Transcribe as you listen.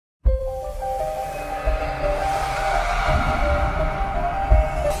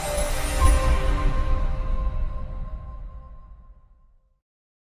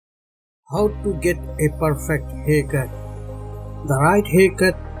How to get a perfect haircut. The right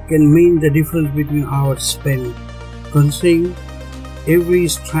haircut can mean the difference between hours spent concealing every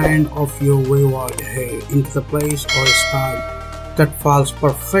strand of your wayward hair into the place or style that falls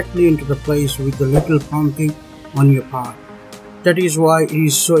perfectly into the place with the little prompting on your part. That is why it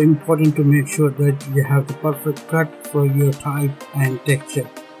is so important to make sure that you have the perfect cut for your type and texture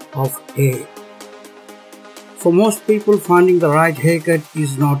of hair. For most people, finding the right haircut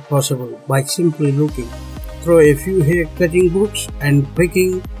is not possible by simply looking through a few hair cutting books and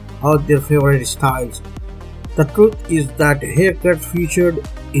picking out their favorite styles. The truth is that haircuts featured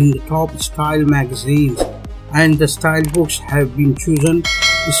in the top style magazines and the style books have been chosen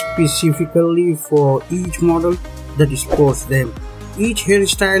specifically for each model that sports them. Each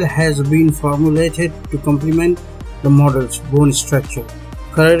hairstyle has been formulated to complement the model's bone structure,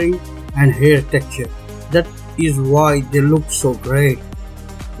 coloring, and hair texture. That is why they look so great.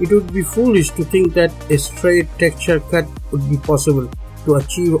 It would be foolish to think that a straight texture cut would be possible to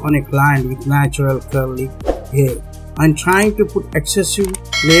achieve on a client with natural curly hair, and trying to put excessive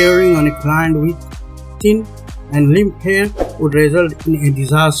layering on a client with thin and limp hair would result in a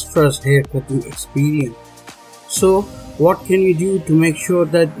disastrous hair cutting experience. So, what can you do to make sure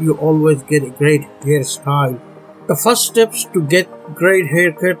that you always get a great hairstyle? The first steps to get great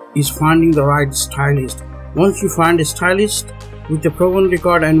haircut is finding the right stylist. Once you find a stylist with a proven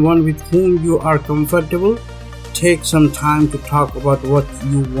record and one with whom you are comfortable, take some time to talk about what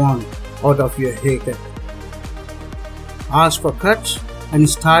you want out of your haircut. Ask for cuts and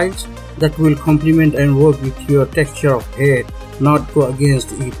styles that will complement and work with your texture of hair, not go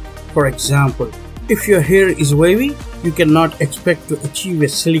against it. For example, if your hair is wavy, you cannot expect to achieve a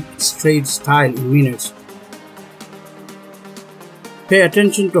sleek straight style in minutes. Pay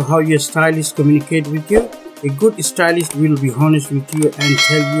attention to how your stylist communicates with you. A good stylist will be honest with you and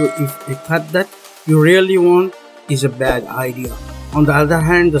tell you if a cut that you really want is a bad idea. On the other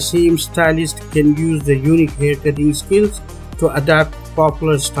hand, the same stylist can use the unique hair cutting skills to adapt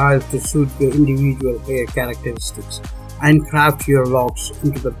popular styles to suit your individual hair characteristics and craft your locks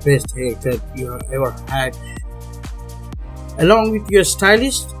into the best haircut you have ever had. Along with your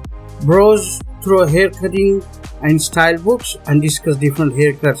stylist, browse through hair cutting and style books and discuss different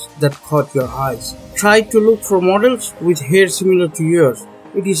haircuts that caught your eyes. Try to look for models with hair similar to yours.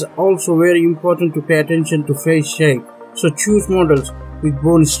 It is also very important to pay attention to face shape, so choose models with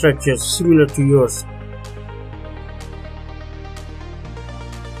bone structures similar to yours.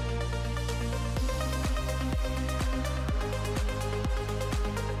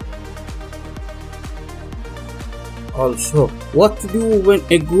 Also, what to do when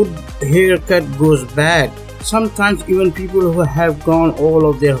a good haircut goes bad? Sometimes even people who have done all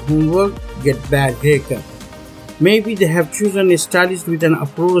of their homework get bad haircut. Maybe they have chosen a stylist with an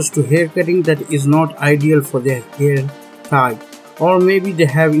approach to haircutting that is not ideal for their hair type, or maybe they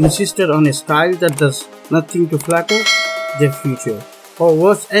have insisted on a style that does nothing to flatter their future, or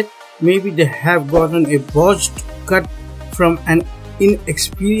worse yet, maybe they have gotten a botched cut from an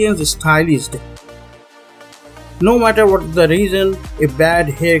inexperienced stylist. No matter what the reason, a bad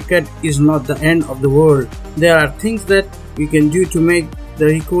haircut is not the end of the world. There are things that you can do to make the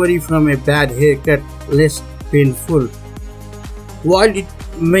recovery from a bad haircut less painful. While it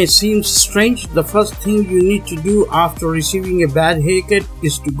may seem strange, the first thing you need to do after receiving a bad haircut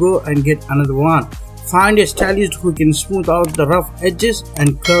is to go and get another one. Find a stylist who can smooth out the rough edges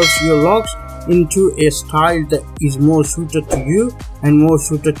and curls your locks into a style that is more suited to you and more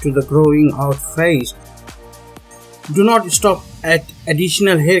suited to the growing out phase. Do not stop at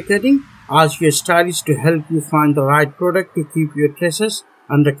additional hair cutting. Ask your stylist to help you find the right product to keep your tresses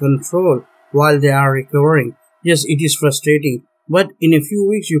under control while they are recovering. Yes, it is frustrating, but in a few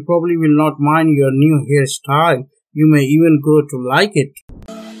weeks you probably will not mind your new hairstyle. You may even grow to like it.